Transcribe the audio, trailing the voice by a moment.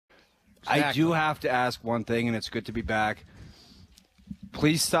I do have to ask one thing, and it's good to be back.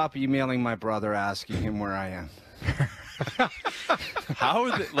 Please stop emailing my brother asking him where I am. How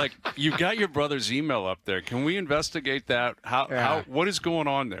are like you got your brother's email up there? Can we investigate that? How what is going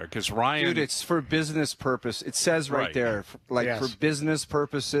on there? Because Ryan, dude, it's for business purpose. It says right there, like for business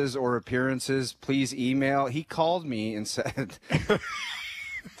purposes or appearances, please email. He called me and said,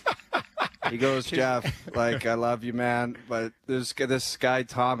 he goes, Jeff, like I love you, man, but there's this guy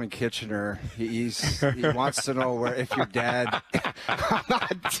Tom in Kitchener. He wants to know if you're dead. I'm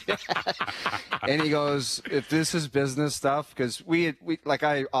not dead. And he goes, if this is business stuff, because we like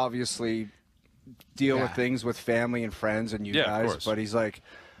I obviously deal with things with family and friends and you guys, but he's like,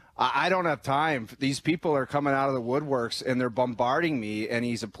 I don't have time. These people are coming out of the woodworks and they're bombarding me. And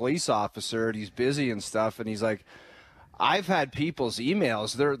he's a police officer and he's busy and stuff. And he's like, I've had people's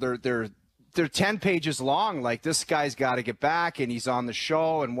emails. They're 10 pages long. Like, this guy's got to get back, and he's on the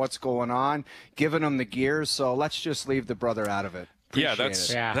show, and what's going on, giving him the gears. So let's just leave the brother out of it.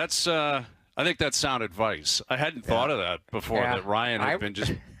 That's I think that's sound advice. I hadn't thought of that before. That Ryan had been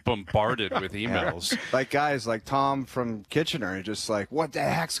just bombarded with emails. Like guys like Tom from Kitchener, just like, what the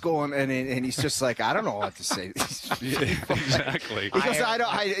heck's going? And he's just like, I don't know what to say. Exactly.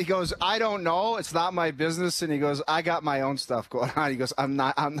 He goes, I don't know. It's not my business. And he goes, I got my own stuff going on. He goes, I'm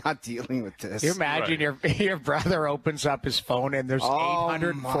not dealing with this. You imagine your brother opens up his phone and there's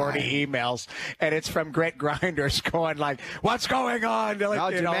 840 emails, and it's from Grit Grinders going like, what's going on?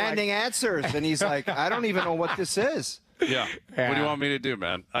 Like, demanding answers. And he's like, I don't even know what this is. Yeah. What do you want me to do,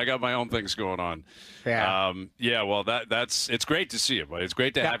 man? I got my own things going on. Well, it's great to see you, buddy. It's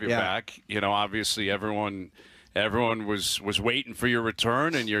great to have you back. You know, obviously everyone was waiting for your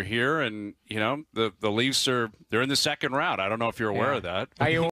return, and you're here, and you know, the Leafs they're in the second round. I don't know if you're aware of that. Are you